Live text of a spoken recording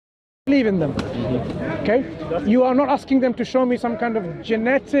believe in them. Okay? You are not asking them to show me some kind of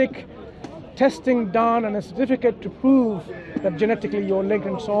genetic testing done and a certificate to prove that genetically you're linked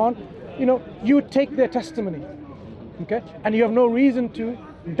and so on. You know, you take their testimony. Okay? And you have no reason to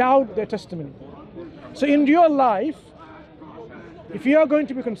doubt their testimony. So in your life, if you are going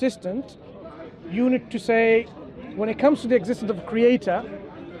to be consistent, you need to say, when it comes to the existence of a creator,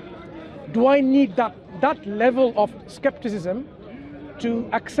 do I need that level of skepticism to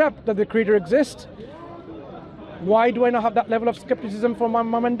accept that the creator exists? Why do I not have that level of skepticism for my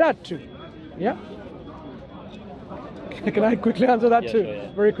mom and dad too? Yeah? Can I quickly answer that too? Sure,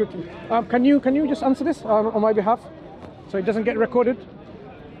 yeah. Very quickly. Can you just answer this on my behalf so it doesn't get recorded?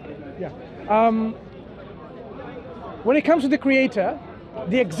 Yeah. When it comes to the creator,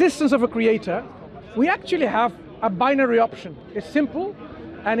 the existence of a creator, we actually have a binary option. It's simple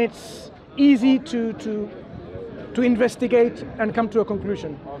and it's easy to investigate and come to a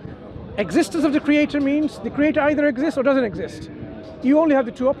conclusion. Existence of the creator means the creator either exists or doesn't exist. You only have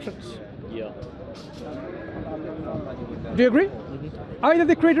the two options. Yeah. Do you agree? Either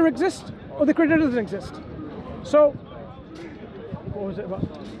the creator exists or the creator doesn't exist. So, what was it about?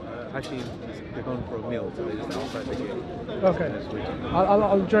 Actually, they're going for a meal, so they're just outside the gate. Okay.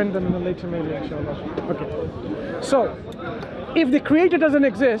 I'll join them in a later maybe, inshallah. Okay. So, if the creator doesn't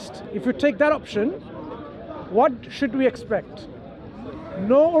exist, if you take that option, what should we expect?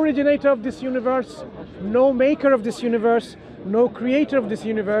 No originator of this universe, no maker of this universe, no creator of this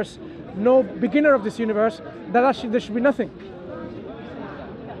universe, no beginner of this universe, there should be nothing.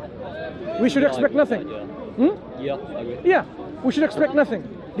 We should expect nothing. Yeah, I agree. Yeah, we should expect nothing.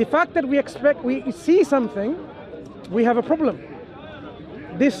 The fact that we see something, we have a problem.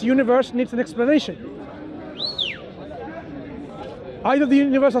 This universe needs an explanation. Either the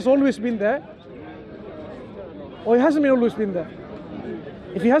universe has always been there, or it hasn't always been there.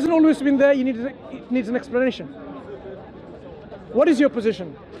 If it hasn't always been there, it needs an explanation. What is your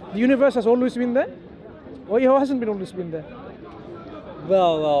position? The universe has always been there, or it hasn't always been there?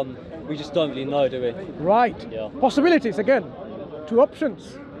 Well, we just don't really know, do we? Right. Yeah. Possibilities, again. Two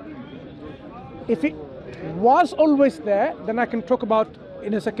options. If it was always there, then I can talk about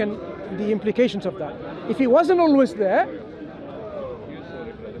in a second the implications of that. If it wasn't always there,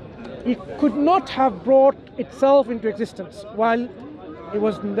 it could not have brought itself into existence while it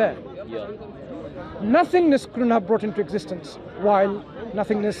wasn't there. Yeah. Nothingness couldn't have brought into existence while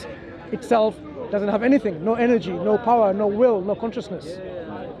nothingness itself doesn't have anything, no energy, no power, no will, no consciousness.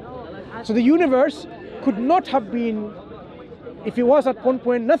 So the universe could not have been, if it was at one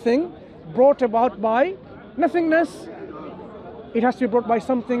point nothing, brought about by nothingness. It has to be brought by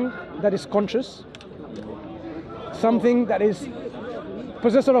something that is conscious, something that is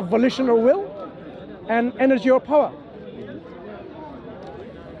possessor of volition or will, and energy or power.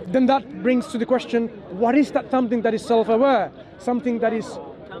 Then that brings to the question, what is that something that is self-aware, something that is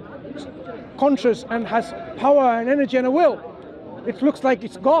conscious and has power and energy and a will? It looks like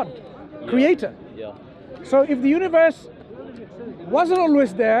it's God, creator. Yeah. So if the universe wasn't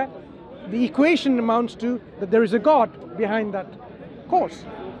always there, the equation amounts to that there is a God behind that cause.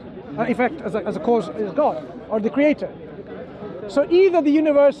 In fact, as a cause is God, or the creator. So either the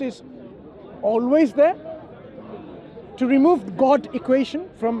universe is always there, to remove God equation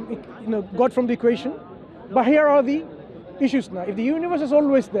from, God from the equation, but here are the issues now. If the universe is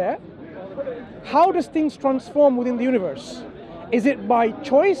always there, how does things transform within the universe? Is it by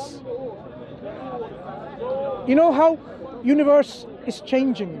choice? You know how universe is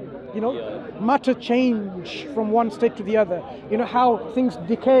changing, matter change from one state to the other, how things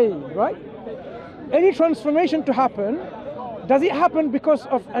decay, right? Any transformation to happen, does it happen because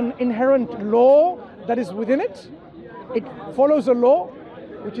of an inherent law that is within it? It follows a law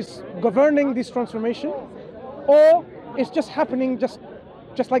which is governing this transformation, or it's just happening just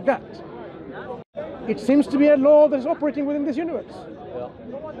like that? It seems to be a law that is operating within this universe. Yeah.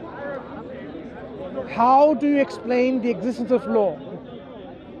 How do you explain the existence of law?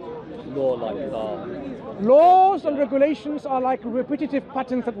 Law like Laws and regulations are like repetitive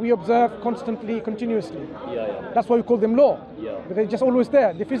patterns that we observe constantly, continuously. Yeah. That's why we call them law. Yeah. Because they're just always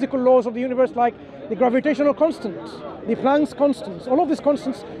there. The physical laws of the universe, like the gravitational constant, the Planck's constants, all of these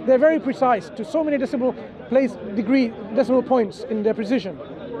constants, they're very precise to so many decimal points in their precision.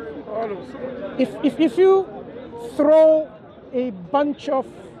 If you throw a bunch of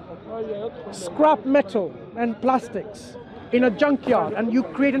scrap metal and plastics in a junkyard and you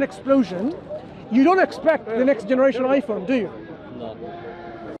create an explosion, you don't expect the next generation iPhone, do you? No.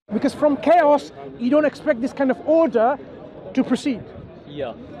 Because from chaos, you don't expect this kind of order to proceed.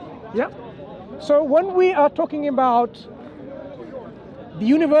 Yeah. Yeah? So when we are talking about the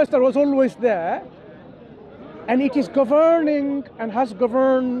universe that was always there, and it is governing and has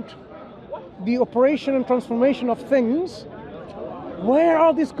governed the operation and transformation of things, where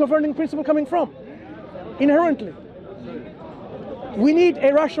are these governing principles coming from? Inherently. We need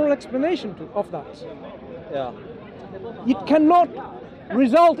a rational explanation of that. Yeah. It cannot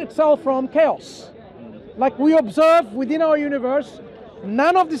result itself from chaos. Like we observe within our universe,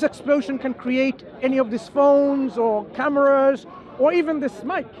 none of this explosion can create any of these phones or cameras or even this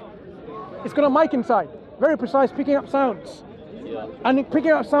mic. It's got a mic inside, very precise, picking up sounds. Yeah. And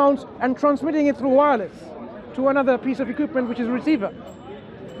picking up sounds and transmitting it through wireless to another piece of equipment, which is a receiver.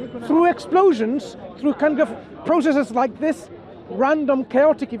 Through explosions, through kind of processes like this, random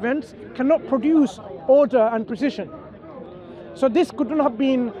chaotic events cannot produce order and precision. So this could not have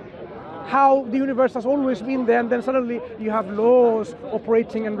been how the universe has always been there, and then suddenly you have laws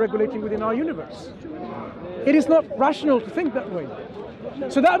operating and regulating within our universe. It is not rational to think that way.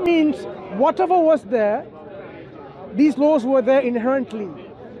 So that means whatever was there, these laws were there inherently.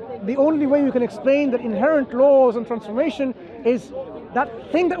 The only way you can explain that inherent laws and transformation is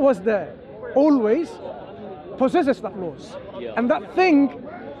that thing that was there always possesses that laws. Yeah. And that thing,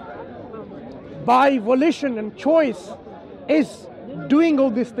 by volition and choice, is doing all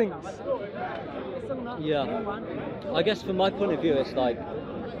these things. Yeah. I guess from my point of view, it's like,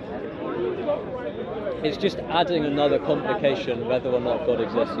 it's just adding another complication whether or not God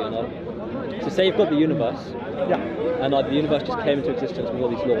exists, you know? So say you've got the universe, Yeah. and like the universe just came into existence with all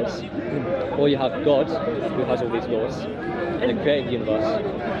these laws, or you have God, who has all these laws, and he created the universe.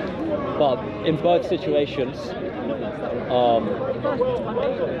 But in both situations,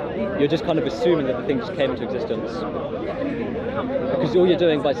 you're just kind of assuming that the thing just came into existence. Because all you're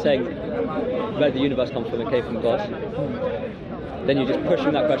doing by saying where did the universe come from, it came from God, then you're just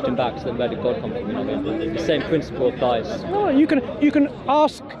pushing that question back, so then where did God come from? You know what I mean? The same principle applies. No, you can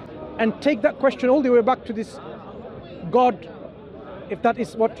ask and take that question all the way back to this God, if that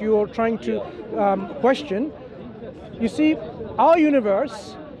is what you're trying to question. You see, our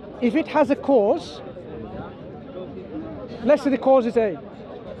universe, if it has a cause, let's say the cause is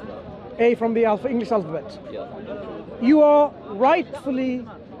A from the English alphabet. Yeah. You are rightfully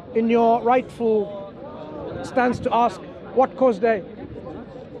in your rightful stance to ask, what caused A?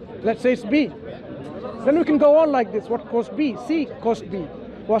 Let's say it's B. Then we can go on like this. What caused B? C caused B.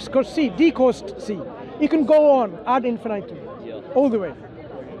 What caused C? D caused C. You can go on ad infinitum, all the way,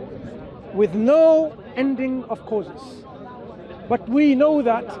 with no ending of causes. But we know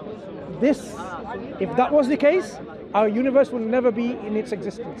that this, if that was the case, our universe will never be in its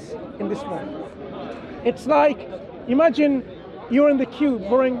existence in this form. It's like, imagine you're in the queue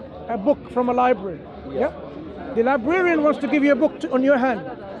borrowing a book from a library. Yeah? The librarian wants to give you a book on your hand,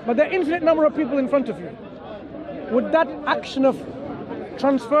 but there are infinite number of people in front of you. Would that action of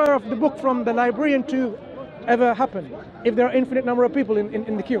transfer of the book from the librarian to ever happen if there are infinite number of people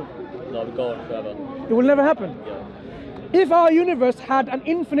in the queue? No, we'll go on forever. It will never happen. Yeah. If our universe had an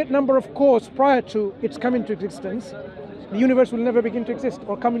infinite number of cores prior to its coming to existence, the universe will never begin to exist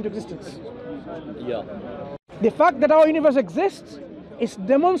or come into existence. Yeah. The fact that our universe exists is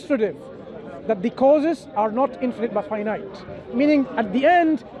demonstrative that the causes are not infinite but finite. Meaning at the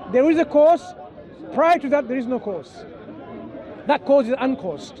end there is a cause, prior to that there is no cause. That cause is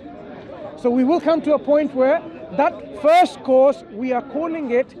uncaused. So we will come to a point where that first cause, we are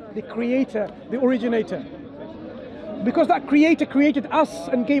calling it the creator, the originator. Because that creator created us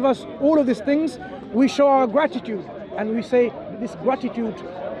and gave us all of these things, we show our gratitude. And we say this gratitude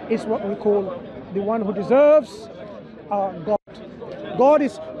is what we call the one who deserves our God. God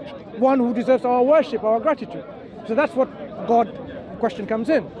is one who deserves our worship, our gratitude. So that's what God question comes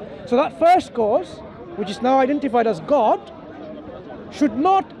in. So that first cause, which is now identified as God, should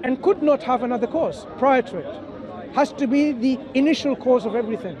not and could not have another cause prior to it. Has to be the initial cause of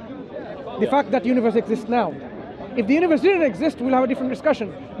everything. The fact that the universe exists now. If the universe didn't exist, we'll have a different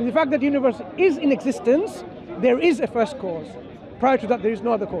discussion. But the fact that the universe is in existence, there is a first cause. Prior to that, there is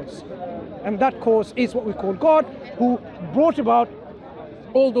no other cause. And that cause is what we call God, who brought about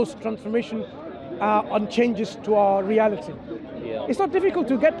all those transformation and changes to our reality. Yeah. It's not difficult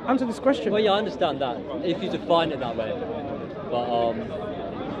to answer this question. Well, yeah, I understand that, if you define it that way. But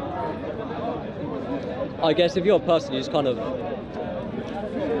I guess if you're a person, you just kind of...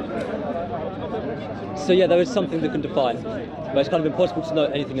 So yeah, there is something that can define, but it's kind of impossible to know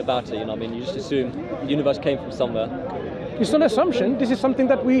anything about it, you know what I mean? You just assume the universe came from somewhere. It's not an assumption, this is something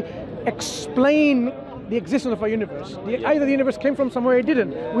that we explain the existence of our universe. Either the universe came from somewhere or it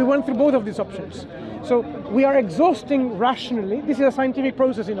didn't. We went through both of these options. So we are exhausting rationally. This is a scientific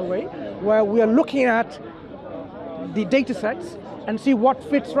process in a way, where we are looking at the data sets and see what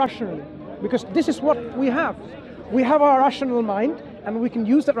fits rationally. Because this is what we have. We have our rational mind, and we can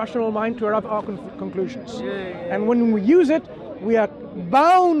use that rational mind to arrive at our conclusions. And when we use it, we are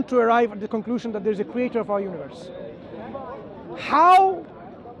bound to arrive at the conclusion that there's a creator of our universe. How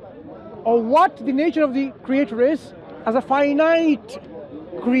or what the nature of the creator is, as a finite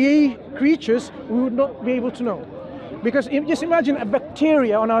creatures, we would not be able to know. Because just imagine a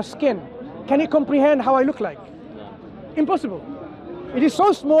bacteria on our skin. Can you comprehend how I look like? Impossible. It is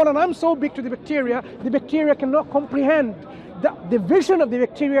so small and I'm so big to the bacteria cannot comprehend. The vision of the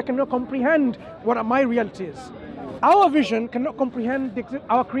bacteria cannot comprehend what my reality is. Our vision cannot comprehend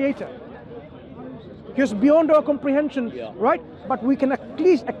our creator. He's beyond our comprehension, right? But we can at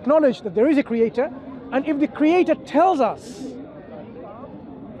least acknowledge that there is a creator, and if the creator tells us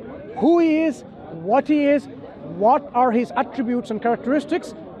who he is, what are his attributes and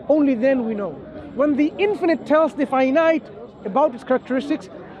characteristics, only then we know. When the infinite tells the finite about its characteristics,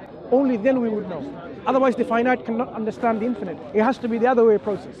 only then we would know. Otherwise the finite cannot understand the infinite. It has to be the other way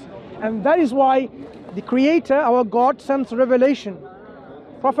process. And that is why the creator, our God, sends revelation,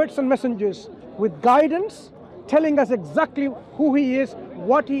 prophets and messengers with guidance, telling us exactly who he is and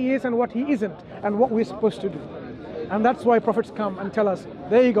what he isn't, and what we're supposed to do. And that's why prophets come and tell us,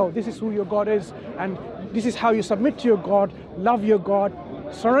 there you go, this is who your God is, and this is how you submit to your God, love your God,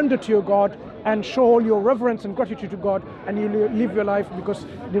 surrender to your God, and show all your reverence and gratitude to God, and you live your life, because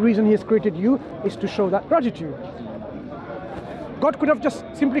the reason he has created you is to show that gratitude. God could have just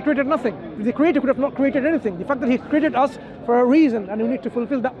simply created nothing. The creator could have not created anything. The fact that he created us for a reason, and we need to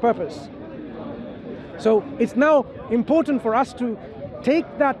fulfill that purpose. So it's now important for us to take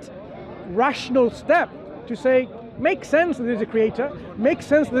that rational step to say, make sense that there's a creator, make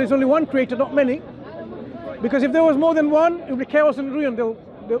sense that there's only one creator, not many. Because if there was more than one, it would be chaos and ruin.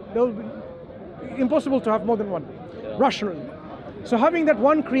 They'll be impossible to have more than one, rationally. So having that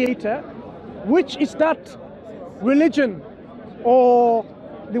one creator, which is that religion or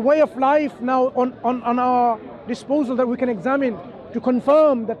the way of life now on our disposal that we can examine to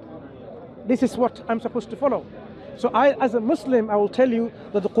confirm that this is what I'm supposed to follow. So as a Muslim, I will tell you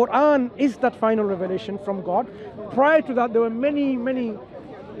that the Quran is that final revelation from God. Prior to that, there were many,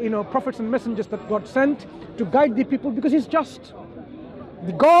 prophets and messengers that God sent to guide the people, because he's just.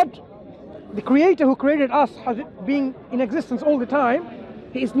 The God, the creator who created us, has being in existence all the time.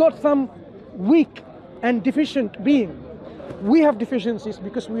 He is not some weak and deficient being. We have deficiencies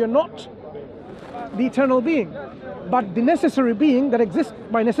because we are not the eternal being. But the necessary being that exists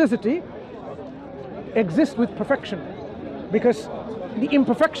by necessity exists with perfection, because the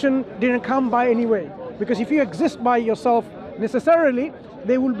imperfection didn't come by any way. Because if you exist by yourself necessarily,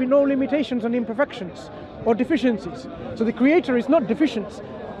 there will be no limitations on imperfections or deficiencies. So the creator is not deficient.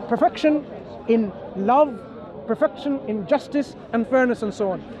 Perfection in love, perfection in justice and fairness, and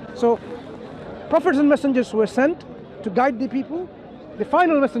so on. So prophets and messengers were sent to guide the people. The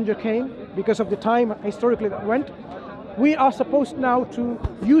final messenger came because of the time historically that went. We are supposed now to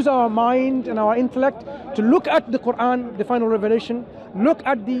use our mind and our intellect to look at the Quran, the final revelation, look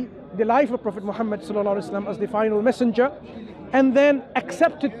at the life of Prophet Muhammad ﷺ as the final messenger, and then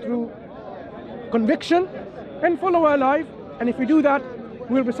accept it through conviction and follow our life. And if we do that,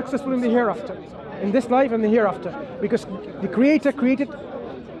 we'll be successful in the hereafter, in this life and the hereafter, because the Creator created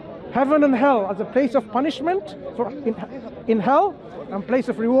heaven and hell as a place of punishment in hell and place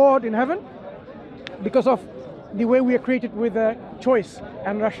of reward in heaven, because of the way we are created with choice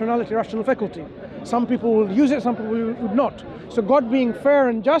and rationality, rational faculty. Some people will use it, some people would not. So God, being fair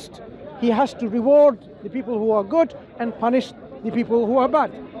and just, he has to reward the people who are good and punish the people who are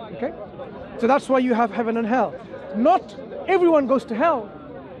bad. Okay? So that's why you have heaven and hell. Not everyone goes to hell.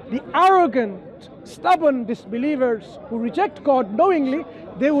 The arrogant, stubborn disbelievers who reject God knowingly,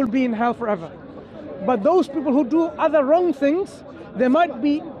 they will be in hell forever. But those people who do other wrong things, they might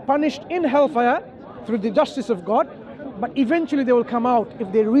be punished in hellfire through the justice of God, but eventually they will come out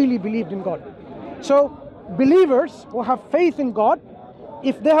if they really believed in God. So believers who have faith in God,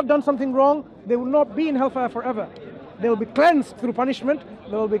 if they have done something wrong, they will not be in hellfire forever. They will be cleansed through punishment.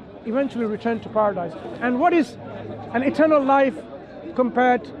 They will be eventually returned to paradise. And what is an eternal life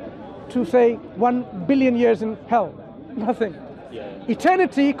compared to, say, 1 billion years in hell? Nothing.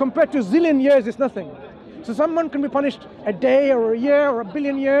 Eternity compared to a zillion years is nothing. So someone can be punished a day or a year or a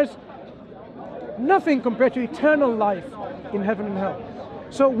billion years. Nothing compared to eternal life in heaven and hell.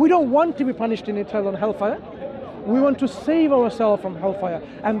 So we don't want to be punished in eternal hellfire. We want to save ourselves from hellfire.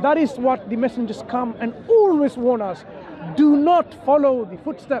 And that is what the messengers come and always warn us. Do not follow the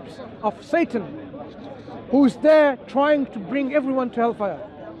footsteps of Satan, who is there trying to bring everyone to hellfire.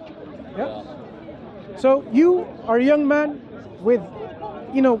 Yeah? So you are a young man, with,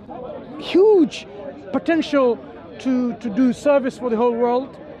 you know, huge potential to do service for the whole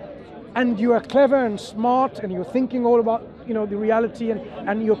world, and you are clever and smart and you're thinking all about, you know, the reality,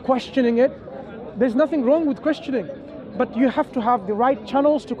 and you're questioning it, there's nothing wrong with questioning. But you have to have the right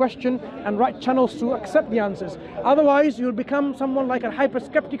channels to question and right channels to accept the answers. Otherwise, you'll become someone like a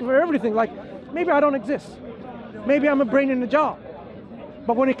hyper-skeptic for everything. Like, maybe I don't exist. Maybe I'm a brain in a jar.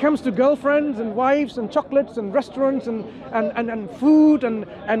 But when it comes to girlfriends and wives and chocolates and restaurants and food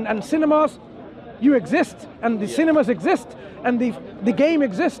and cinemas, you exist, and the cinemas exist, and the game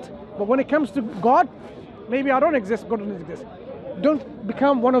exists. But when it comes to God, maybe I don't exist, God doesn't exist. Don't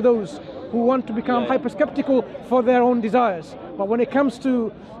become one of those who want to become hyper-skeptical for their own desires. But when it comes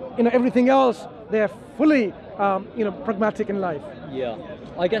to, you know, everything else, they're fully, you know, pragmatic in life. Yeah,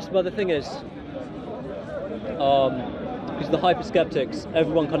 I guess. But the thing is, because the hyper-skeptics,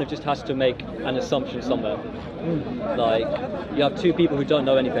 everyone kind of just has to make an assumption somewhere. Like, you have two people who don't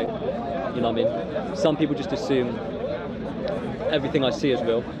know anything. You know what I mean? Some people just assume everything I see is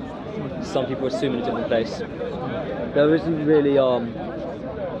real. Some people assume in a different place. There isn't really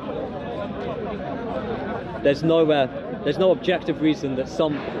there's no objective reason that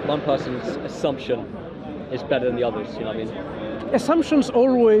one person's assumption is better than the others, you know what I mean? Assumptions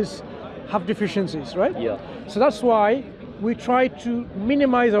always have deficiencies, right? Yeah. So that's why we try to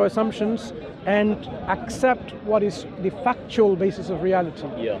minimize our assumptions and accept what is the factual basis of reality.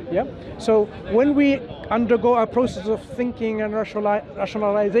 Yeah. Yeah. So when we undergo a process of thinking and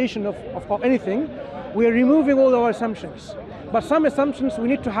rationalization of anything, we are removing all our assumptions. But some assumptions we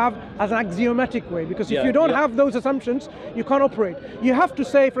need to have as an axiomatic way, because if you don't have those assumptions, you can't operate. You have to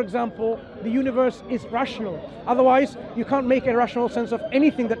say, for example, the universe is rational. Otherwise, you can't make a rational sense of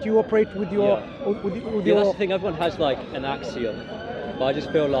anything that you operate with your... That's the thing, everyone has like an axiom. But I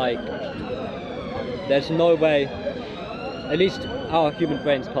just feel like there's no way, at least our human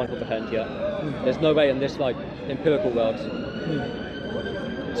brains can't comprehend yet. There's no way in this like empirical world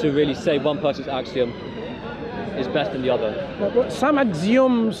to really say one person's axiom is better than the other. But some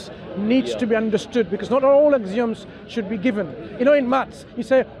axioms needs to be understood, because not all axioms should be given. You know, in maths, you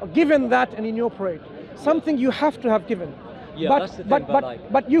say, oh, given that, and then you operate. Something you have to have given. Yeah, but, that's the thing,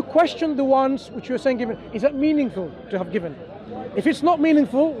 but you question the ones which you're saying given. Is that meaningful to have given? If it's not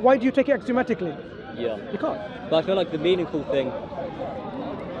meaningful, why do you take it axiomatically? Yeah. You can't. But I feel like the meaningful thing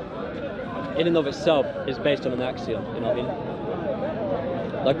in and of itself is based on an axiom, you know what I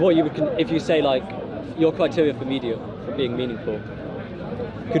mean? Like what you would, if you say like, your criteria for media, for being meaningful,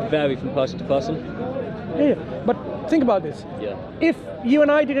 could vary from person to person. Yeah, but think about this. Yeah. If you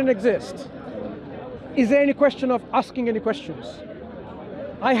and I didn't exist, is there any question of asking any questions?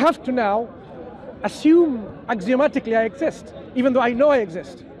 I have to now assume axiomatically I exist, even though I know I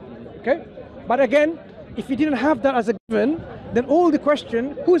exist. Okay? But again, if you didn't have that as a given, then all the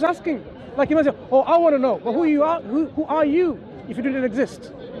question, who's asking? Like you might say, oh, I want to know. Well, who are you if you didn't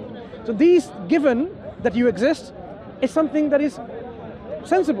exist? So these given that you exist is something that is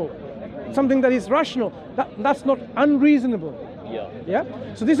sensible, something that is rational. That's not unreasonable. Yeah. Yeah.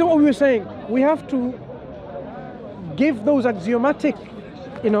 So this is what we were saying. We have to give those axiomatic,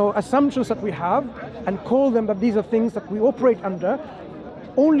 you know, assumptions that we have, and call them that these are things that we operate under,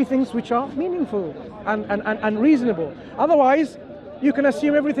 only things which are meaningful and reasonable. Otherwise, you can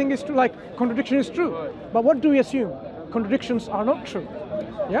assume everything is true, like contradiction is true. But what do we assume? Contradictions are not true.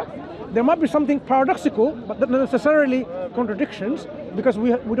 Yeah. There might be something paradoxical, but not necessarily contradictions, because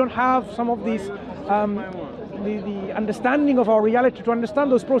we don't have some of these the understanding of our reality to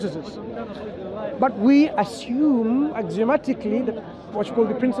understand those processes. But we assume axiomatically that what's called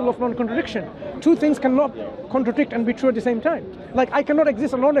the principle of non-contradiction. Two things cannot contradict and be true at the same time. Like I cannot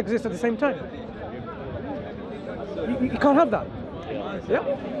exist and not exist at the same time. You can't have that.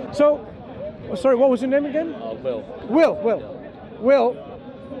 Yeah. So, sorry, what was your name again? Will. Will.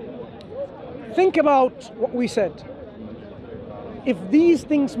 Think about what we said. If these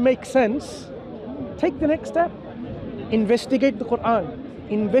things make sense, take the next step. Investigate the Quran.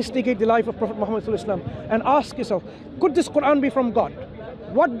 Investigate the life of Prophet Muhammad ﷺ, and ask yourself, could this Quran be from God?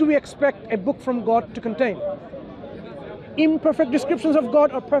 What do we expect a book from God to contain? Imperfect descriptions of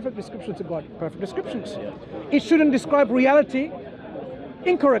God or perfect descriptions of God? Perfect descriptions. It shouldn't describe reality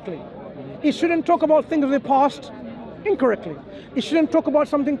incorrectly. It shouldn't talk about things of the past incorrectly. It shouldn't talk about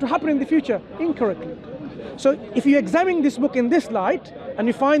something to happen in the future incorrectly. So if you examine this book in this light, and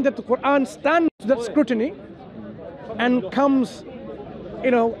you find that the Quran stands that scrutiny and comes,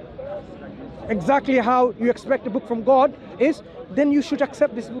 you know, exactly how you expect a book from God is, then you should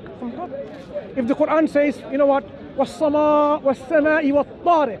accept this book from God. If the Quran says, you know what, وَالسَّمَاءِ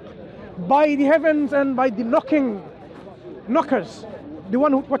وَالتَّارِقِ, by the heavens and by the knocking knockers, the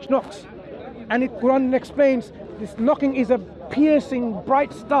one who knocks. And Quran explains this knocking is a piercing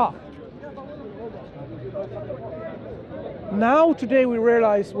bright star. Now today we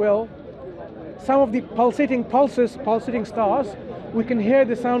realize, well, some of the pulsating pulses, pulsating stars, we can hear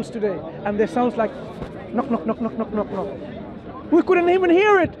the sounds today, and they sounds like knock, knock, knock, knock, knock, knock, knock. We couldn't even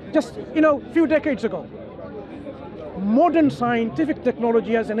hear it just, a few decades ago. Modern scientific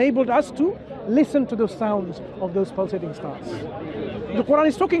technology has enabled us to listen to those sounds of those pulsating stars. The Quran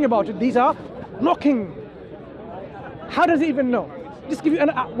is talking about it. These are knocking. How does it even know? Just give you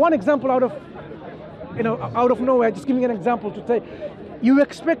one example out of nowhere. Just giving an example to say, you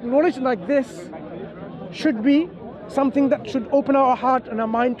expect knowledge like this should be something that should open our heart and our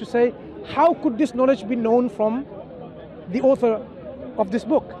mind to say, how could this knowledge be known from the author of this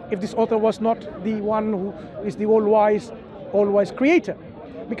book, if this author was not the one who is the all-wise creator?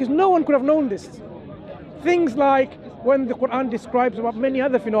 Because no one could have known this. Things like when the Quran describes about many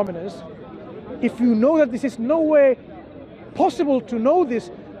other phenomena, if you know that this is no way possible to know this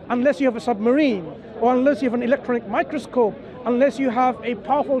unless you have a submarine, or unless you have an electronic microscope, unless you have a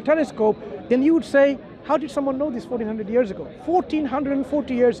powerful telescope, then you would say, how did someone know this 1400 years ago,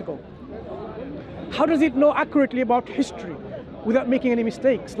 1440 years ago? How does it know accurately about history without making any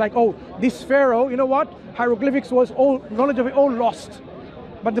mistakes? Like, oh, this pharaoh, you know what? Hieroglyphics was all, knowledge of it all lost.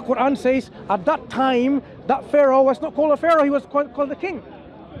 But the Quran says, at that time, that pharaoh was not called a pharaoh, he was called a king.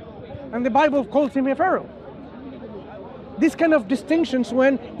 And the Bible calls him a pharaoh. This kind of distinctions,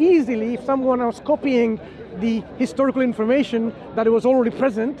 when easily, if someone was copying the historical information that was already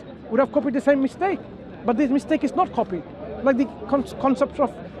present, would have copied the same mistake. But this mistake is not copied. Like the concept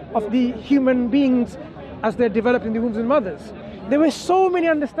of the human beings as they're developed in the wombs of mothers. There were so many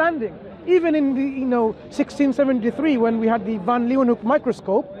understanding. Even in the 1673, when we had the Van Leeuwenhoek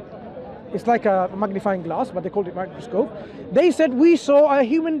microscope, it's like a magnifying glass, but they called it microscope. They said we saw a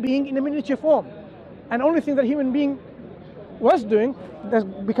human being in a miniature form. And the only thing that human being was doing, that's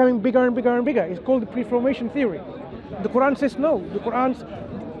becoming bigger and bigger and bigger. It's called the pre-formation theory. The Quran says no. The Quran's,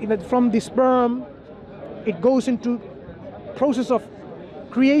 from the sperm, it goes into process of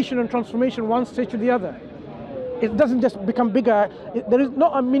creation and transformation one stage to the other. It doesn't just become bigger. There is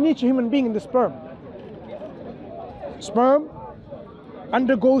not a miniature human being in the sperm. Sperm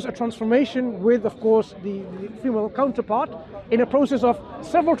undergoes a transformation with, of course, the female counterpart in a process of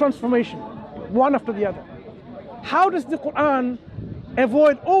several transformations, one after the other. How does the Quran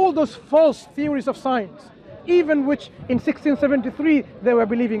avoid all those false theories of science, even which in 1673 they were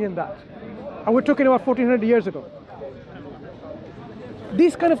believing in that? And we're talking about 1400 years ago.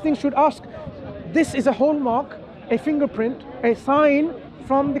 These kind of things should ask, this is a hallmark, a fingerprint, a sign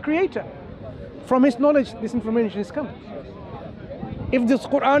from the Creator. From His knowledge, this information is coming. If this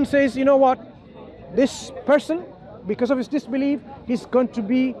Quran says, you know what, this person, because of his disbelief, he's going to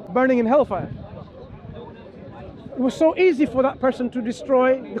be burning in hellfire. It was so easy for that person to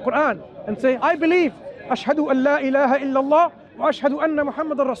destroy the Quran and say, I believe, Ashhadu an la ilaha illallah wa ashhadu anna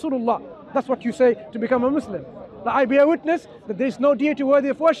Muhammadan Rasulullah. That's what you say to become a Muslim. That I bear witness that there is no deity worthy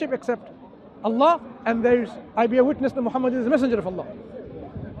of worship except Allah, and I bear witness that Muhammad is the messenger of Allah.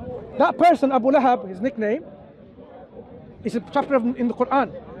 That person, Abu Lahab, his nickname, is a chapter in the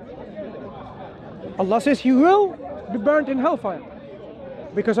Quran. Allah says he will be burnt in hellfire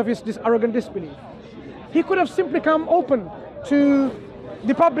because of this arrogant disbelief. He could have simply come open to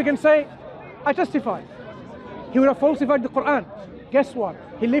the public and say, I testify. He would have falsified the Quran. Guess what?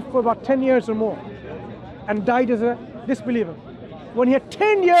 He lived for about 10 years or more and died as a disbeliever, when he had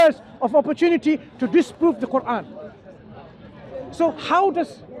 10 years of opportunity to disprove the Quran. So how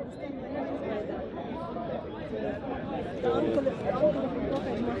does...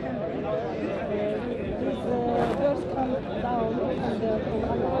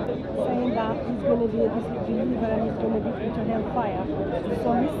 saying that he's going to be a disbeliever and he's going to be put to hellfire. So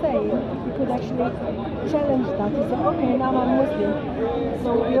he's saying he could actually challenge that. He said, okay, now I'm Muslim, so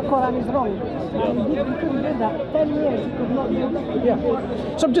your Quran is wrong. So he couldn't do that. 10 years he could not do that.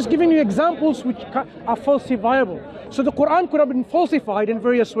 Yeah. So I'm just giving you examples which are falsifiable. So the Quran could have been falsified in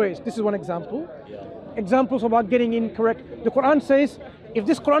various ways. This is one example. Examples about getting incorrect. The Quran says, if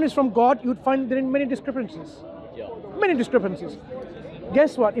this Quran is from God, you would find there are many discrepancies. Many discrepancies.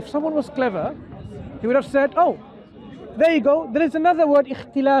 Guess what? If someone was clever, he would have said, oh, there you go, there is another word,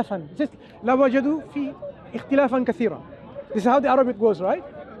 اختلافا. It says, لَوَجَدُوا فِي اختلافا كثيرا. This is how the Arabic goes, right?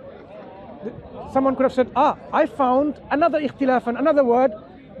 Someone could have said, I found another اختلافا, another word,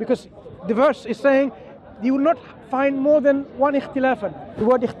 because the verse is saying, you will not find more than one اختلافا, the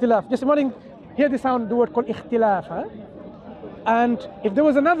word اختلاف. Just imagine, hear the sound, the word called اختلاف. And if there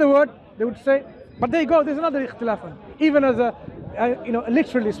was another word, they would say, But there you go, there's another ikhtilafan. Even as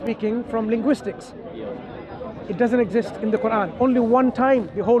literally speaking from linguistics, it doesn't exist in the Quran. Only one time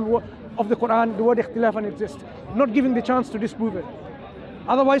the whole of the Quran, the word ikhtilafan exists, not giving the chance to disprove it.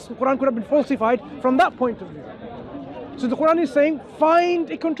 Otherwise, the Quran could have been falsified from that point of view. So the Quran is saying,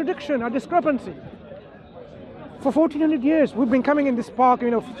 find a contradiction, a discrepancy. For 1400 years, we've been coming in this park,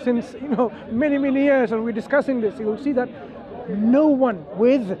 since many, many years, and we're discussing this. You will see that no one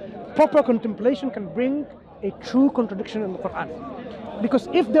with proper contemplation can bring a true contradiction in the Quran. Because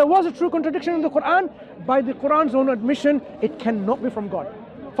if there was a true contradiction in the Quran, by the Quran's own admission, it cannot be from God.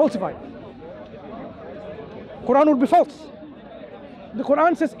 Falsified. Quran would be false. The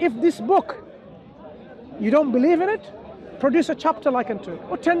Quran says, if this book, you don't believe in it, produce a chapter like unto it,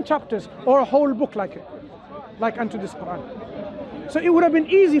 or 10 chapters, or a whole book like it, like unto this Quran. So it would have been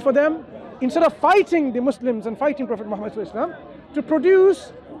easy for them, instead of fighting the Muslims and fighting Prophet Muhammad to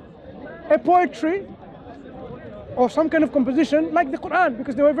produce a poetry or some kind of composition like the Quran,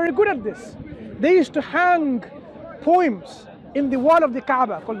 because they were very good at this. They used to hang poems in the wall of the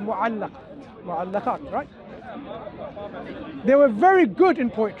Kaaba called mu'allaqat, right? They were very good in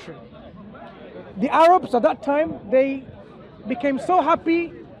poetry. The Arabs at that time, they became so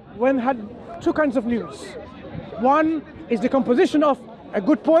happy when had two kinds of news. One is the composition of a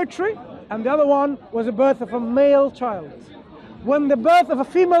good poetry, and the other one was the birth of a male child. When the birth of a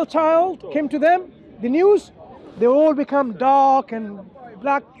female child came to them, the news, they all become dark and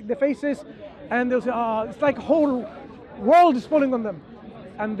black, the faces, and they'll say, it's like a whole world is falling on them.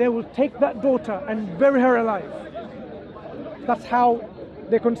 And they will take that daughter and bury her alive. That's how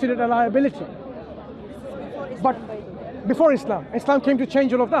they considered a liability. But before Islam, Islam came to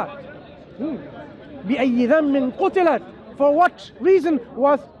change all of that. بِأَيِّ ذَنْبٍ قُتِلَتْ. For what reason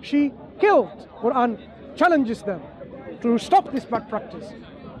was she killed? Quran challenges them to stop this bad practice.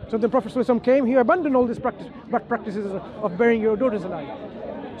 So the Prophet ﷺ came, he abandoned all these bad practices of burying your daughters alive.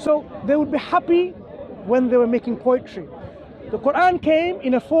 So they would be happy when they were making poetry. The Quran came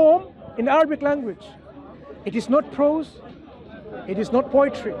in a form in Arabic language. It is not prose, it is not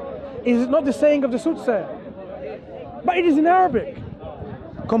poetry, it is not the saying of the soothsayer, but it is in Arabic,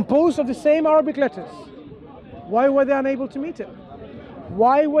 composed of the same Arabic letters. Why were they unable to meet it?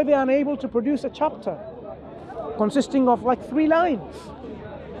 Why were they unable to produce a chapter consisting of like 3 lines,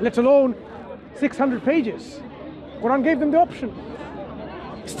 let alone 600 pages? Quran gave them the option.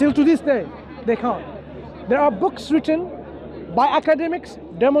 Still to this day, they can't. There are books written by academics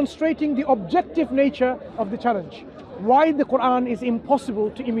demonstrating the objective nature of the challenge. Why the Quran is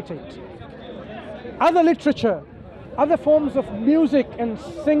impossible to imitate. Other literature, other forms of music and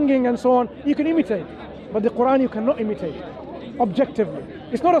singing and so on, you can imitate. But the Quran you cannot imitate objectively.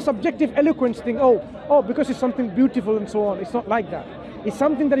 It's not a subjective eloquence thing, because it's something beautiful and so on. It's not like that. It's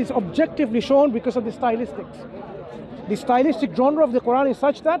something that is objectively shown because of the stylistics. The stylistic genre of the Quran is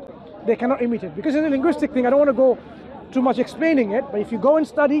such that they cannot imitate. Because it's a linguistic thing, I don't want to go too much explaining it, but if you go and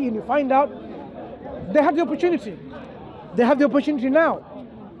study and you find out, they have the opportunity. They have the opportunity now.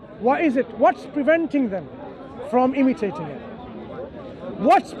 Why is it? What's preventing them from imitating it?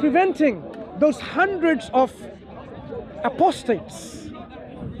 What's preventing those hundreds of apostates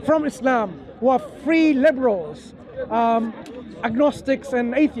from Islam who are free liberals, agnostics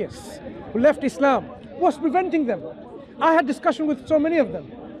and atheists who left Islam? What's preventing them? I had discussion with so many of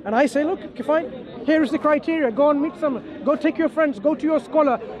them, and I say, look, okay, fine, here is the criteria, go and meet someone, go take your friends, go to your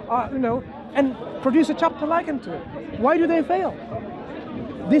scholar, and produce a chapter like unto it. Why do they fail?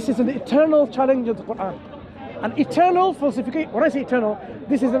 This is an eternal challenge of the Quran. An eternal falsification. When I say eternal,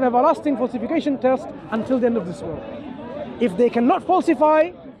 this is an everlasting falsification test until the end of this world. If they cannot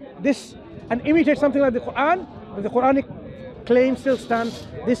falsify this and imitate something like the Quran, the Quranic claim still stands,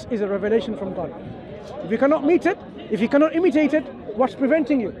 this is a revelation from God. If you cannot meet it, if you cannot imitate it, what's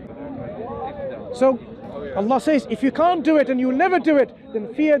preventing you? So Allah says, if you can't do it and you'll never do it,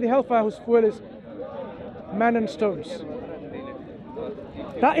 then fear the hellfire whose fuel is man and stones.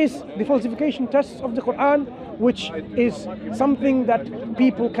 That is the falsification tests of the Quran, which is something that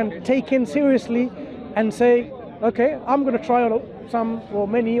people can take in seriously and say, okay, I'm going to try some or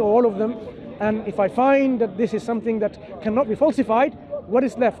many or all of them, and if I find that this is something that cannot be falsified, what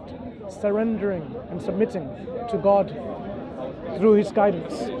is left? Surrendering and submitting to God through His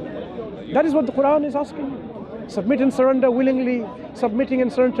guidance. That is what the Quran is asking you. Submit and surrender willingly, submitting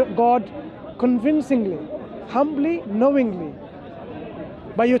and surrender to God convincingly, humbly, knowingly,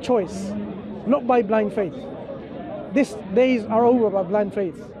 by your choice, not by blind faith. These days are over by blind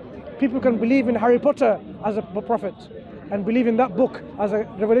faith. People can believe in Harry Potter as a prophet and believe in that book as a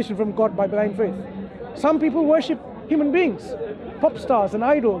revelation from God by blind faith. Some people worship human beings, pop stars and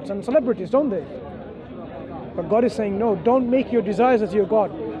idols and celebrities, don't they? But God is saying, no, don't make your desires as your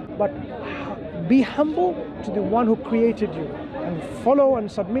God, but be humble to the one who created you and follow and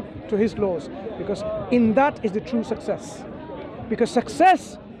submit to his laws, because in that is the true success. Because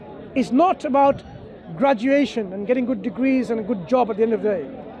success is not about graduation and getting good degrees and a good job at the end of the day.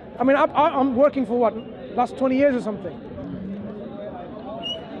 I mean, I'm working for what, last 20 years or something.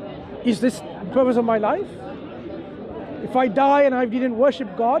 Is this the purpose of my life? If I die and I didn't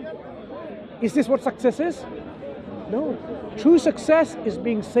worship God, is this what success is? No. True success is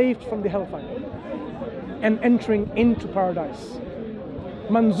being saved from the hellfire and entering into paradise.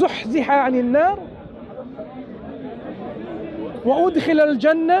 Man zuhziha 'anil nar wa udkhila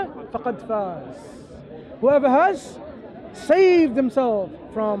al-jannah faqad faz. Whoever has saved themselves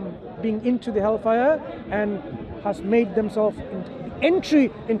from being into the hellfire and has made themselves entry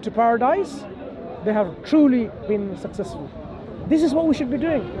into paradise, they have truly been successful. This is what we should be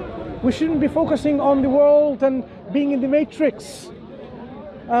doing. We shouldn't be focusing on the world and being in the matrix.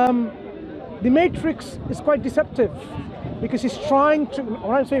 The matrix is quite deceptive because it's trying to,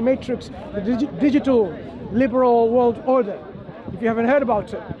 when I say matrix, the digital liberal world order, if you haven't heard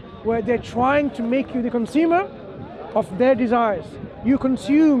about it, where they're trying to make you the consumer of their desires. You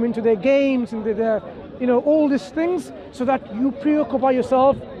consume into their games, into their, all these things, so that you preoccupy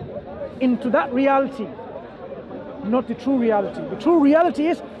yourself into that reality, not the true reality. The true reality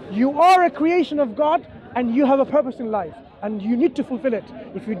is you are a creation of God and you have a purpose in life and you need to fulfill it.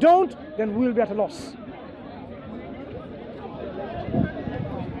 If you don't, then we'll be at a loss.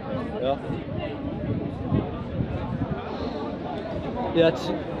 Yeah,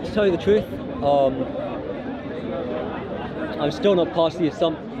 to tell you the truth, I'm still not past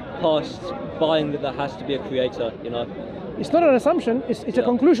buying that there has to be a creator, It's not an assumption, it's a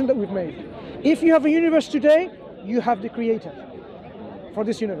conclusion that we've made. If you have a universe today, you have the creator for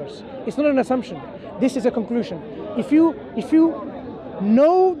this universe. It's not an assumption. This is a conclusion. If you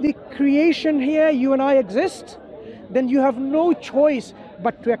know the creation here, you and I exist, then you have no choice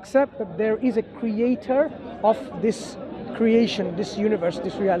but to accept that there is a creator of this creation, this universe,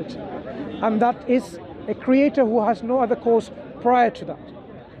 this reality. And that is a creator who has no other cause prior to that.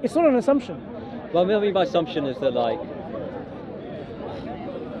 It's not an assumption. Well, what I mean by assumption is that,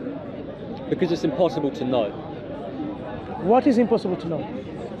 because it's impossible to know. What is impossible to know?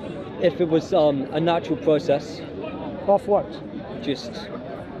 If it was a natural process. Of what? Just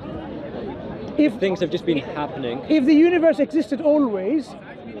if things have just been happening. If the universe existed always,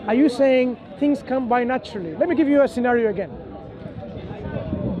 are you saying things come by naturally? Let me give you a scenario again.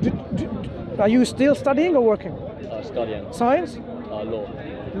 Are you still studying or working? Studying. Science? Law.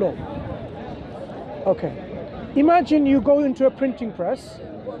 Law. Okay. Imagine you go into a printing press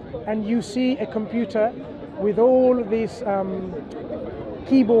and you see a computer with all these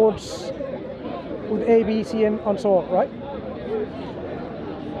keyboards with A, B, C, and so on, right?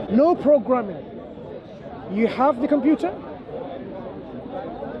 No programming. You have the computer.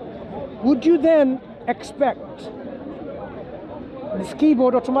 Would you then expect this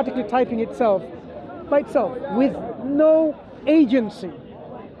keyboard automatically typing itself by itself with no agency,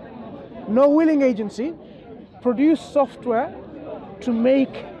 no willing agency, produce software to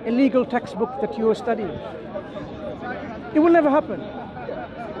make a legal textbook that you are studying? It will never happen.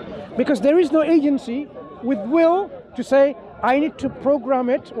 Because there is no agency with will to say, I need to program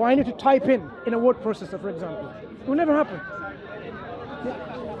it or I need to type in a word processor, for example. It will never happen.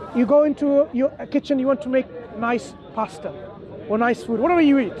 You go into your kitchen, you want to make nice pasta or nice food, whatever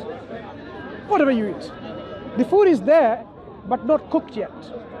you eat. Whatever you eat. The food is there, but not cooked yet.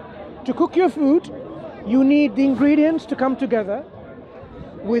 To cook your food, you need the ingredients to come together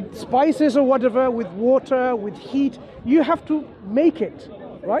with spices or whatever, with water, with heat. You have to make it,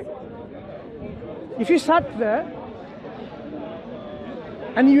 right? If you sat there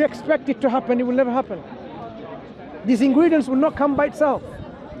and you expect it to happen, it will never happen. These ingredients will not come by itself.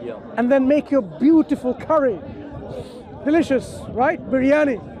 Yeah. And then make your beautiful curry. Delicious, right?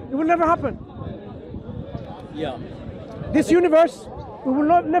 Biryani. It will never happen. Yeah. This universe, it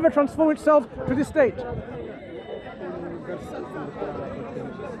will never transform itself to this state.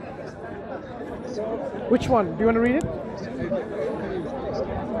 Which one? Do you want to read it?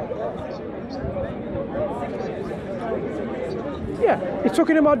 Yeah, it's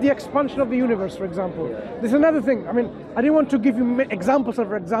talking about the expansion of the universe, for example. There's another thing. I mean, I didn't want to give you examples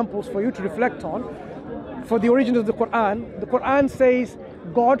for you to reflect on. For the origins of the Quran says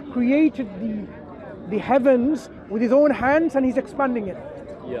God created the heavens with his own hands and he's expanding it.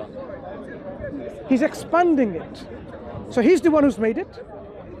 Yeah. He's expanding it. So he's the one who's made it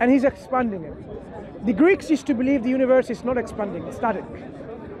and he's expanding it. The Greeks used to believe the universe is not expanding, it's static.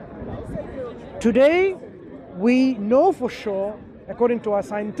 Today, we know for sure, according to our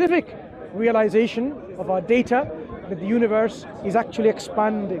scientific realization of our data, that the universe is actually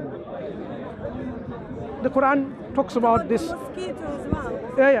expanding. The Quran talks about this. Mosquito as well.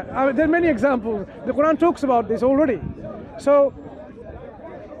 Yeah. There are many examples. The Quran talks about this already. So,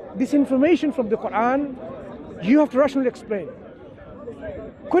 this information from the Quran, you have to rationally explain.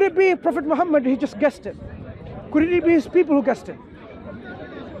 Could it be Prophet Muhammad, he just guessed it? Could it be his people who guessed it?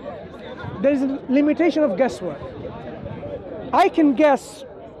 There is a limitation of guesswork. I can guess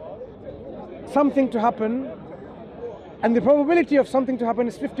something to happen, and the probability of something to happen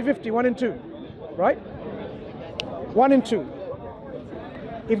is 50-50, 1 in 2, right? 1 in 2.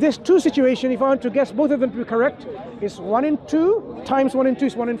 If there's 2 situations, if I want to guess both of them to be correct, it's 1 in 2 times 1 in 2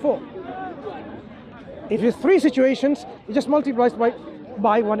 is 1 in 4. If it's 3 situations, it just multiplies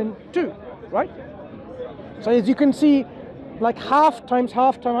by 1 in 2, right? So as you can see, like half times,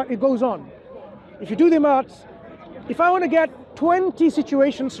 it goes on. If you do the maths, if I want to get 20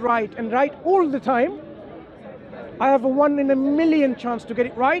 situations right and right all the time, I have a 1 in a million chance to get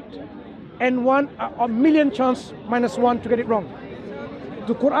it right, and a million chance minus 1 to get it wrong.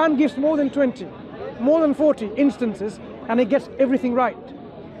 The Quran gives more than 20, more than 40 instances, and it gets everything right.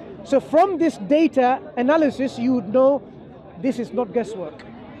 So from this data analysis, you would know this is not guesswork,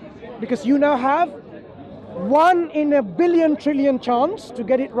 because you now have 1 in a billion trillion chance to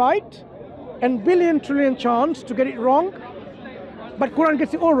get it right, and billion trillion chance to get it wrong, but Quran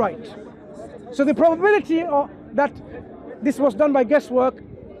gets it all right. So the probability that this was done by guesswork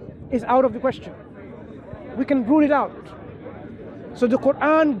is out of the question. We can rule it out. So the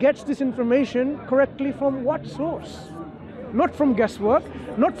Quran gets this information correctly from what source? Not from guesswork,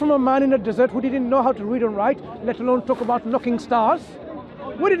 not from a man in a desert who didn't know how to read and write, let alone talk about knocking stars.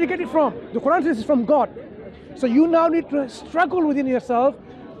 Where did he get it from? The Quran says it's from God. So you now need to struggle within yourself.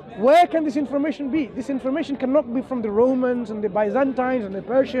 Where can this information be? This information cannot be from the Romans and the Byzantines and the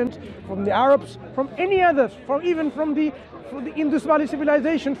Persians, from the Arabs, from any others, even from the Indus Valley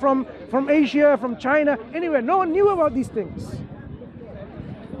civilization, from Asia, from China, anywhere. No one knew about these things.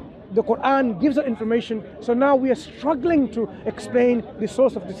 The Quran gives us information, so now we are struggling to explain the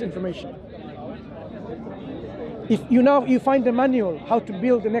source of this information. If you find the manual how to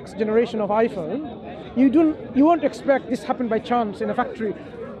build the next generation of iPhone, you won't expect this happened by chance in a factory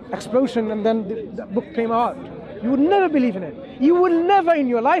explosion and then the book came out. You would never believe in it. You will never in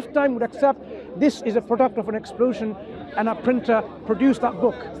your lifetime would accept this is a product of an explosion and a printer produced that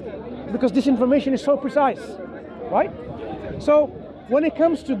book, because this information is so precise, right? So when it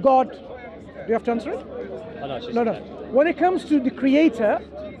comes to God, do you have to answer it? Oh, no, it's just No. When it comes to the Creator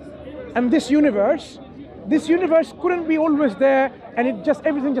and this universe couldn't be always there, and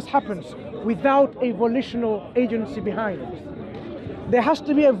everything just happens without a volitional agency behind. There has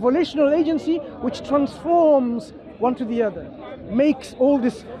to be a volitional agency which transforms one to the other, makes all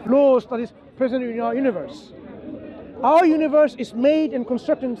these laws that is present in our universe. Our universe is made and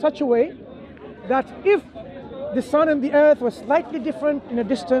constructed in such a way that if the sun and the earth were slightly different in a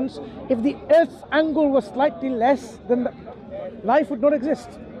distance, if the earth's angle was slightly less, then life would not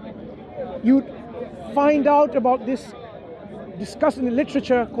exist. You'd find out about this discussed in the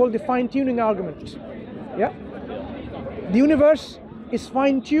literature called the fine-tuning argument. Yeah? The universe is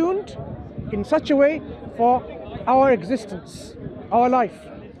fine-tuned in such a way for our existence, our life.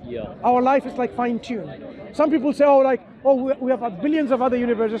 Yeah. Our life is like fine-tuned. Some people say, we have billions of other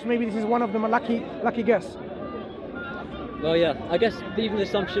universes, maybe this is one of them, a lucky guess. Well, yeah, I guess even the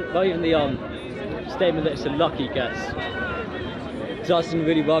assumption, even the statement that it's a lucky guess doesn't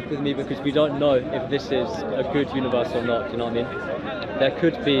really work with me, because we don't know if this is a good universe or not, you know what I mean? There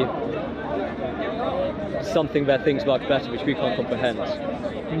could be something where things work better which we can't comprehend,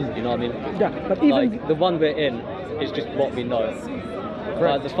 you know what I mean? Yeah, but even like the one we're in is just what we know.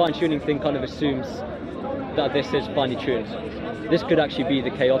 The fine-tuning thing kind of assumes that this is finely tuned. This could actually be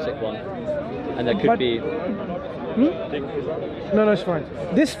the chaotic one, and there could be... No, it's fine.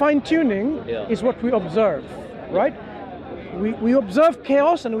 This fine-tuning is what we observe, right? We observe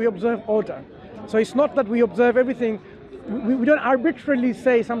chaos and we observe order. So it's not that we observe everything. We don't arbitrarily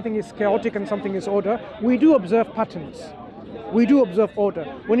say something is chaotic and something is order. We do observe patterns. We do observe order.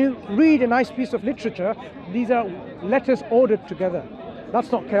 When you read a nice piece of literature, these are letters ordered together.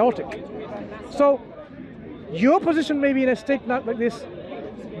 That's not chaotic. So your position may be in a state not like this.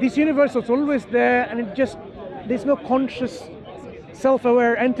 This universe was always there, and there's no conscious,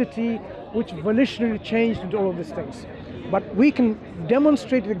 self-aware entity which volitionally changed into all of these things. But we can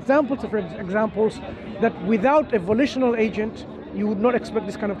demonstrate examples that without a volitional agent, you would not expect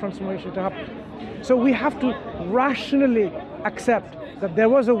this kind of transformation to happen. So we have to rationally accept that there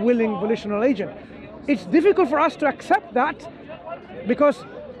was a willing volitional agent. it's difficult for us to accept that, because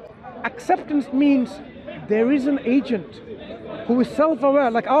acceptance means there is an agent who is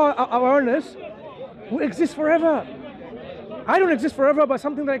self-aware, like our awareness, who exists forever. I don't exist forever, but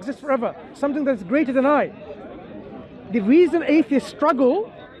something that exists forever, something that's greater than I. The reason atheists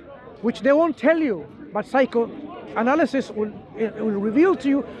struggle, which they won't tell you, but psychoanalysis will reveal to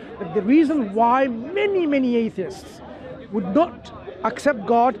you that the reason why many atheists would not accept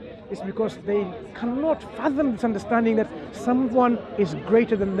God is because they cannot fathom this understanding that someone is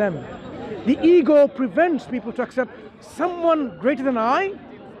greater than them. The ego prevents people to accept someone greater than I.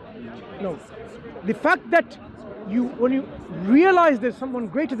 No. The fact that when you realize there's someone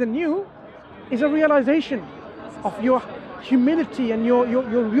greater than you is a realization of your humility and your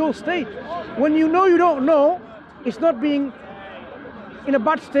real state. When you know you don't know, it's not being in a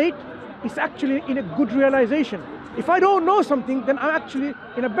bad state, it's actually in a good realization. If I don't know something, then I'm actually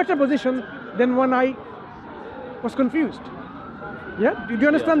in a better position than when I was confused. Yeah? Do you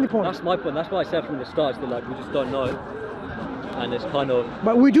understand the point? That's my point. That's why I said from the start that like we just don't know, and it's kind of.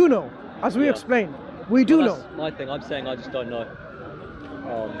 But we do know, as we explained. We do know. That's my thing. I'm saying I just don't know.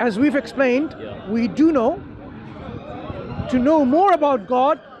 As we've explained, we do know. To know more about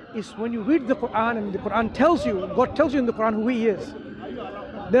God is when you read the Quran, and the Quran tells you, God tells you in the Quran who He is.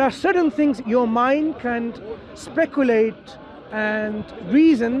 There are certain things your mind can speculate and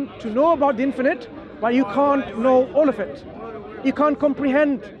reason to know about the infinite, but you can't know all of it. You can't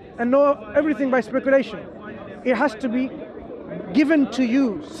comprehend and know everything by speculation. It has to be given to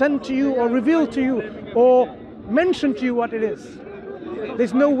you, sent to you, or revealed to you, or mentioned to you what it is.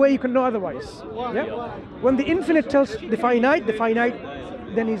 There's no way you can know otherwise. Yeah? When the infinite tells the finite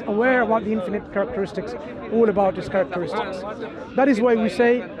then is aware about the infinite characteristics, all about its characteristics. That is why we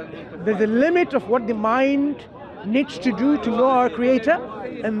say there's a limit of what the mind needs to do to know our Creator,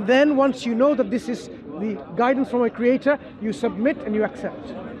 and then once you know that this is the guidance from our Creator, you submit and you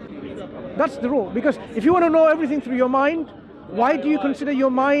accept. That's the rule. Because if you want to know everything through your mind, why do you consider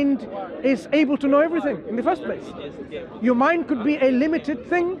your mind is able to know everything in the first place? Your mind could be a limited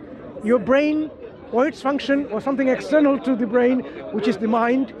thing. Your brain or its function or something external to the brain, which is the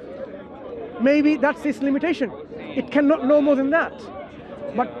mind, maybe that's its limitation. It cannot know more than that.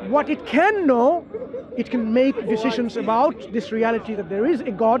 But what it can know, it can make decisions about this reality that there is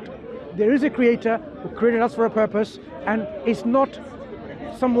a God, there is a Creator who created us for a purpose, and is not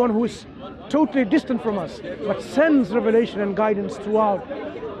someone who is totally distant from us, but sends revelation and guidance throughout,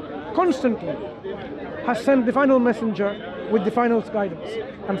 constantly, has sent the final messenger with the final guidance.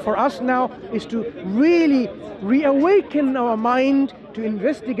 And for us now is to really reawaken our mind to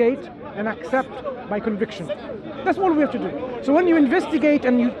investigate and accept by conviction. That's all we have to do. So when you investigate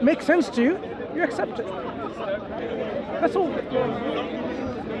and you make sense to you, you accept it. That's all.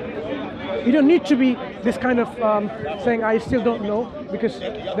 You don't need to be this kind of saying, I still don't know, because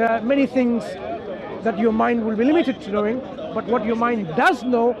there are many things that your mind will be limited to knowing, but what your mind does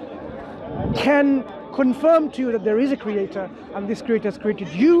know can confirm to you that there is a Creator, and this Creator has created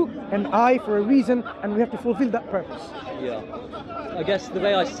you and I for a reason, and we have to fulfill that purpose. Yeah. I guess the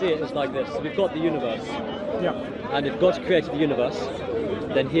way I see it is like this. We've got the universe. Yeah. And if God's created the universe,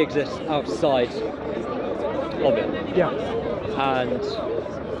 then He exists outside of it. Yeah. And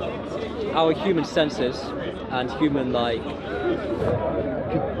our human senses and human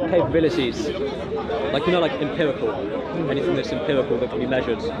capabilities, like empirical, anything that's empirical that can be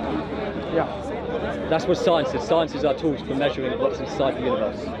measured. Yeah. That's what science is. Science is our tools for measuring what's inside the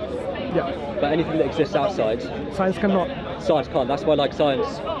universe. Yeah. But anything that exists outside, Science cannot. Science can't. That's why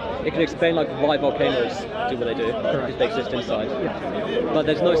science, it can explain why volcanoes do what they do, because they exist inside. Yeah. But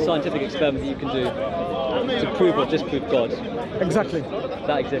there's no scientific experiment that you can do to prove or disprove God. Exactly.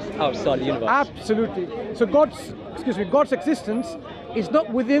 That exists outside the universe. Absolutely. So God's existence is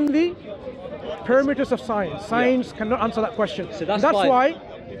not within the perimeters of science. Science cannot answer that question. So that's why.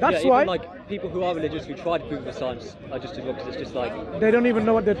 Even people who are religious who try to prove the science are just as well, because it's just they don't even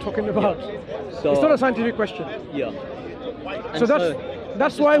know what they're talking about. So it's not a scientific question. Yeah. So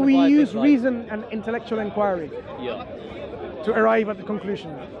that's why we use reason and intellectual inquiry. Yeah. To arrive at the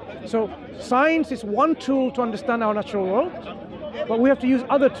conclusion. So science is one tool to understand our natural world, but we have to use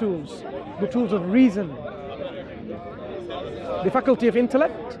other tools, the tools of reason, the faculty of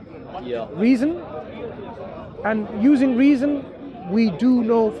intellect, reason, and using reason, we do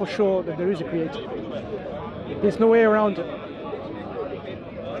know for sure that there is a Creator. There's no way around it.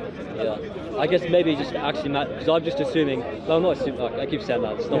 Yeah. I guess maybe just actually, because I'm just assuming, well, I'm not assuming, I keep saying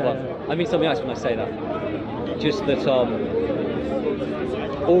that, it's not that. I mean something else when I say that. Just that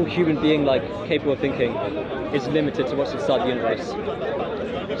all human being capable of thinking is limited to what's inside the universe.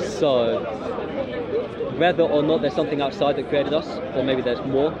 So whether or not there's something outside that created us, or maybe there's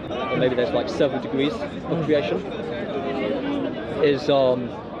more, or maybe there's like several degrees of creation, is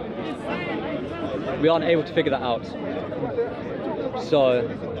we aren't able to figure that out. So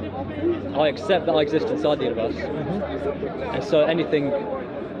I accept that I exist inside the universe, and so anything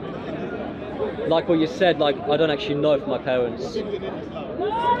like what you said, like I don't actually know if my parents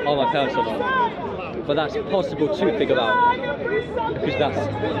are my parents or not, but that's possible to figure out because that's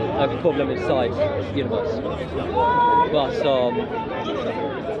a problem inside the universe. But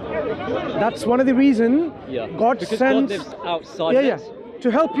that's one of the reasons God because sends. God lives outside it.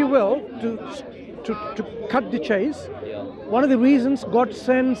 To help you, Will, to cut the chase. Yeah. One of the reasons God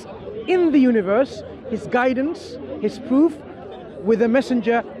sends in the universe His guidance, His proof, with a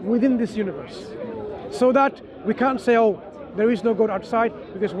messenger within this universe, so that we can't say, oh, there is no God outside,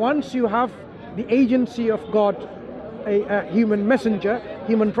 because once you have the agency of God, a human messenger,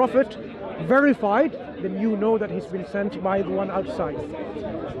 human prophet, verified, then you know that he's been sent by the one outside.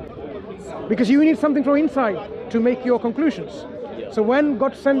 Because you need something from inside to make your conclusions. So when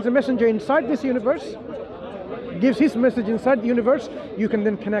God sends a messenger inside this universe, gives his message inside the universe, you can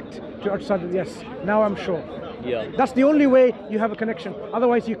then connect to outside. Yes, now I'm sure. Yeah. That's the only way you have a connection.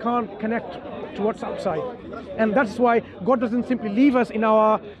 Otherwise you can't connect to what's outside. And that's why God doesn't simply leave us in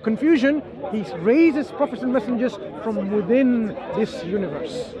our confusion. He raises prophets and messengers from within this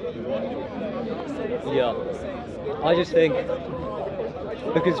universe. Yeah. I just think,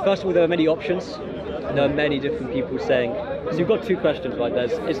 because first of all there are many options, and there are many different people saying, because you've got two questions, right?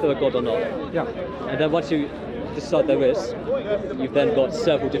 There's, is there a God or not? Yeah. And then once you decide there is, you've then got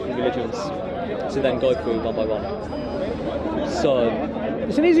several different religions to then go through one by one. So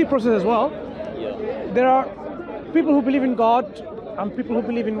it's an easy process as well. yeah. There are people who believe in God and people who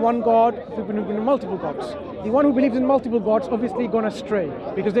believe in one God, people who believe in multiple gods. The one who believes in multiple gods obviously gone astray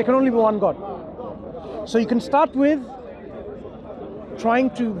because there can only be one God. So you can start with trying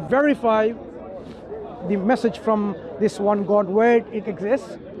to verify the message from this one God, where it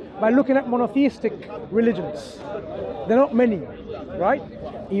exists, by looking at monotheistic religions. There are not many, right?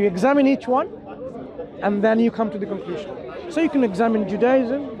 You examine each one and then you come to the conclusion. So you can examine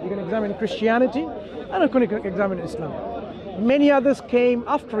Judaism, you can examine Christianity, and you can examine Islam. Many others came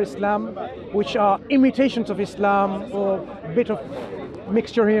after Islam, which are imitations of Islam or a bit of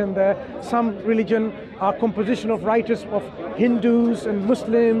mixture here and there. Some religion are composition of writers of Hindus and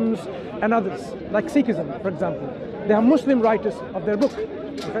Muslims and others, like Sikhism, for example. They are Muslim writers of their book.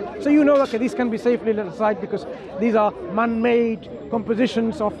 Okay? So you know, okay, these can be safely let aside because these are man-made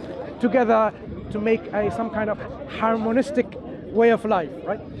compositions of together to make some kind of harmonistic way of life,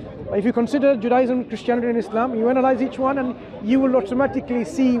 right? If you consider Judaism, Christianity and Islam, you analyze each one and you will automatically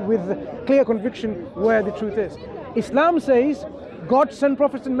see with clear conviction where the truth is. Islam says God sent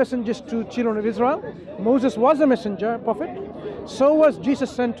prophets and messengers to children of Israel. Moses was a messenger, prophet. So was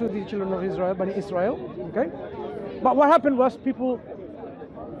Jesus sent to the children of Israel, Bani Israel. Okay? But what happened was people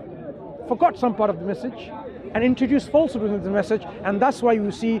forgot some part of the message and introduced falsehood within the message, and that's why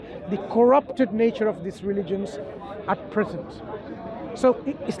you see the corrupted nature of these religions at present. So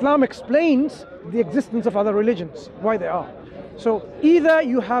Islam explains the existence of other religions, why they are. So either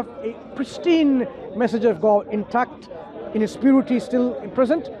you have a pristine message of God intact, in its purity still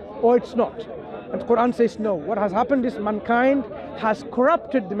present, or it's not. And the Quran says no. What has happened is mankind has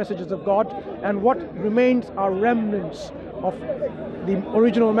corrupted the messages of God, and what remains are remnants of the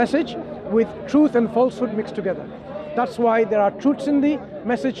original message with truth and falsehood mixed together. That's why there are truths in the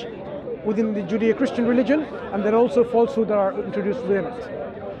message within the Judeo-Christian religion, and there are also falsehoods that are introduced within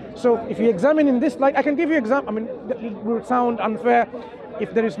it. So if you examine in this light, I can give you example. I mean, it will sound unfair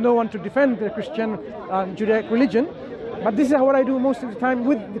if there is no one to defend the Christian and Judaic religion, but this is what I do most of the time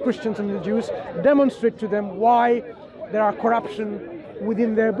with the Christians and the Jews, demonstrate to them why there are corruption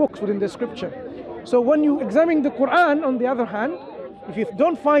within their books, within their scripture. So when you examine the Quran, on the other hand, if you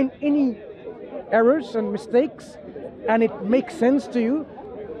don't find any errors and mistakes, and it makes sense to you,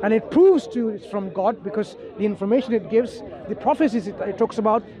 and it proves to you it's from God because the information it gives, the prophecies it talks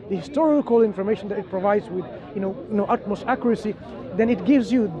about, the historical information that it provides with utmost accuracy, then it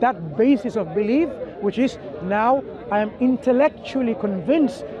gives you that basis of belief, which is now I am intellectually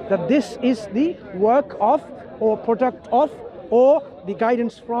convinced that this is the work of or product of or the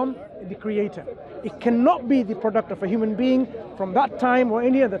guidance from the Creator. It cannot be the product of a human being from that time or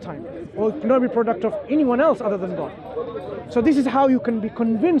any other time, or it cannot be product of anyone else other than God. So this is how you can be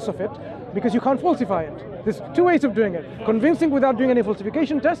convinced of it, because you can't falsify it. There's two ways of doing it: convincing without doing any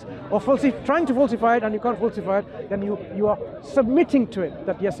falsification test, or trying to falsify it and you can't falsify it, then you are submitting to it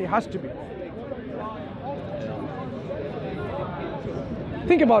that yes, it has to be.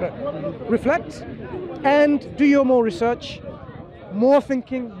 Think about it, reflect, and do your more research, more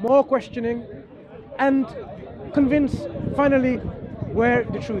thinking, more questioning, and convince finally where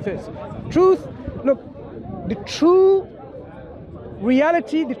the truth is. Truth, look, the true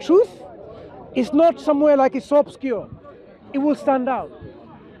reality, the truth is not somewhere like it's so obscure. It will stand out.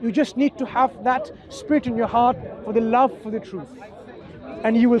 You just need to have that spirit in your heart for the love for the truth,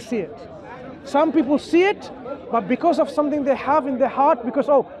 and you will see it. Some people see it, but because of something they have in their heart, because,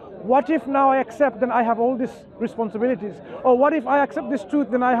 oh, what if now I accept, then I have all these responsibilities? Or what if I accept this truth,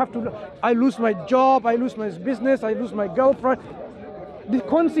 then I lose my job, I lose my business, I lose my girlfriend. The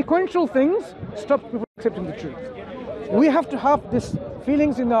consequential things stop people accepting the truth. We have to have these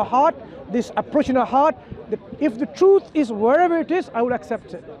feelings in our heart, this approach in our heart, that if the truth is wherever it is, I will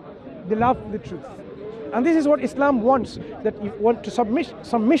accept it. The love for the truth. And this is what Islam wants, that you want to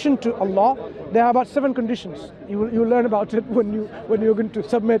submission to Allah. There are about 7 conditions. You'll learn about it when you're going to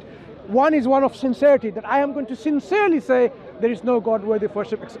submit. One is one of sincerity, that I am going to sincerely say there is no God worthy of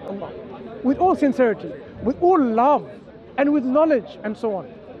worship except Allah. With all sincerity, with all love, and with knowledge, and so on.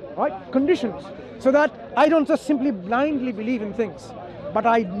 Right? Conditions. So that I don't just simply blindly believe in things, but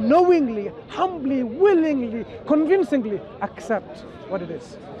I knowingly, humbly, willingly, convincingly accept what it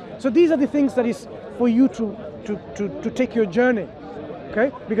is. So these are the things that is for you to take your journey,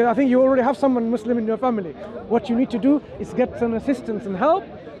 okay? Because I think you already have someone Muslim in your family. What you need to do is get some assistance and help.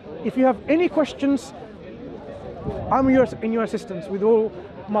 If you have any questions, I'm in your assistance with all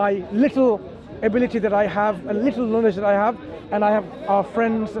my little ability that I have, a little knowledge that I have, and I have our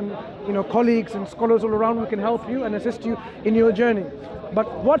friends and colleagues and scholars all around who can help you and assist you in your journey.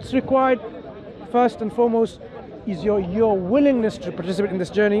 But what's required first and foremost is your willingness to participate in this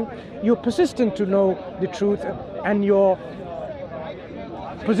journey, your persistence to know the truth, and your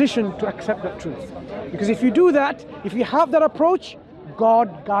position to accept that truth. Because if you do that, if you have that approach,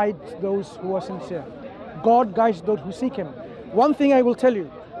 God guides those who are sincere. God guides those who seek Him. One thing I will tell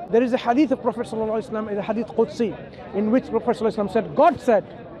you, there is a hadith of Prophet ﷺ, a hadith Qudsi, in which Prophet ﷺ said, God said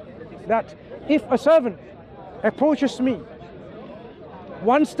that if a servant approaches me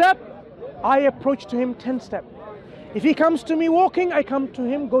 1 step, I approach to him 10 steps. If he comes to me walking, I go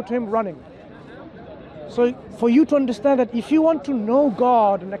to him running. So for you to understand that if you want to know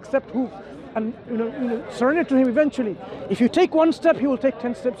God and accept who, and surrender to Him eventually, if you take 1 step, He will take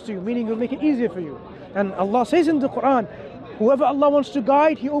 10 steps to you, meaning He'll make it easier for you. And Allah says in the Quran, whoever Allah wants to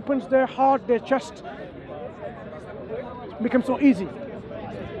guide, He opens their heart, their chest, it becomes so easy.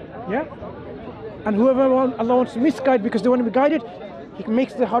 Yeah? And whoever Allah wants to misguide because they want to be guided, He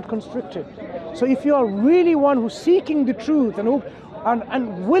makes their heart constricted. So if you are really one who's seeking the truth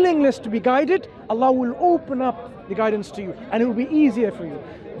and willingness to be guided, Allah will open up the guidance to you and it will be easier for you.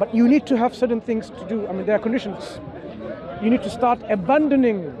 But you need to have certain things to do. I mean, there are conditions. You need to start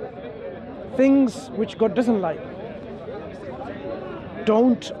abandoning things which God doesn't like.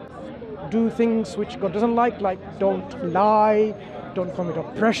 Don't do things which God doesn't like don't lie, don't commit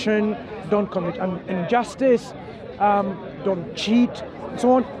oppression, don't commit injustice, don't cheat, and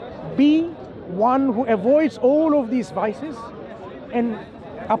so on. Be one who avoids all of these vices and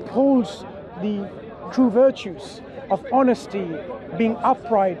upholds the true virtues of honesty, being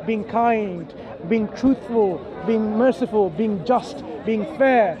upright, being kind, being truthful, being merciful, being just, being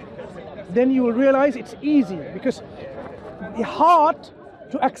fair. Then you will realize it's easy, because the heart,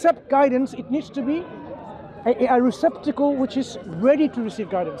 to accept guidance, it needs to be a receptacle which is ready to receive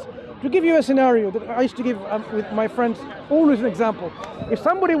guidance. To give you a scenario that I used to give with my friends, always an example. If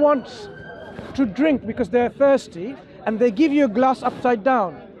somebody wants to drink because they're thirsty and they give you a glass upside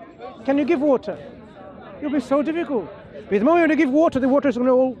down, can you give water? It'll be so difficult. But the moment you give water, the water is going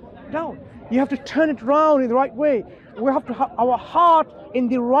to all down. You have to turn it around in the right way. We have to have our heart in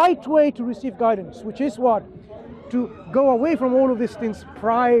the right way to receive guidance, which is what? To go away from all of these things,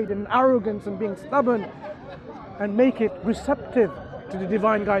 pride and arrogance and being stubborn, and make it receptive to the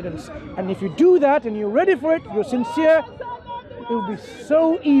divine guidance. And if you do that and you're ready for it, you're sincere, it will be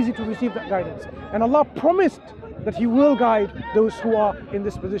so easy to receive that guidance. And Allah promised that He will guide those who are in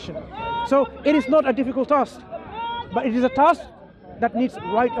this position. So it is not a difficult task, but it is a task that needs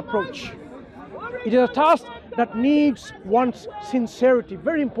right approach. It is a task that needs one's sincerity,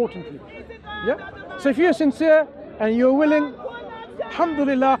 very importantly. Yeah? So if you're sincere and you're willing,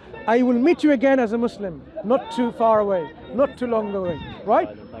 alhamdulillah, I will meet you again as a Muslim, not too far away, not too long away, right?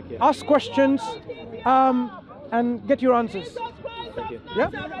 Ask questions and get your answers. Thank you.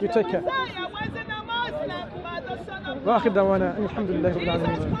 Yeah? You take care.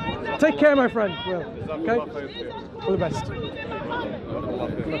 Take care, my friend. Well, okay? All the best.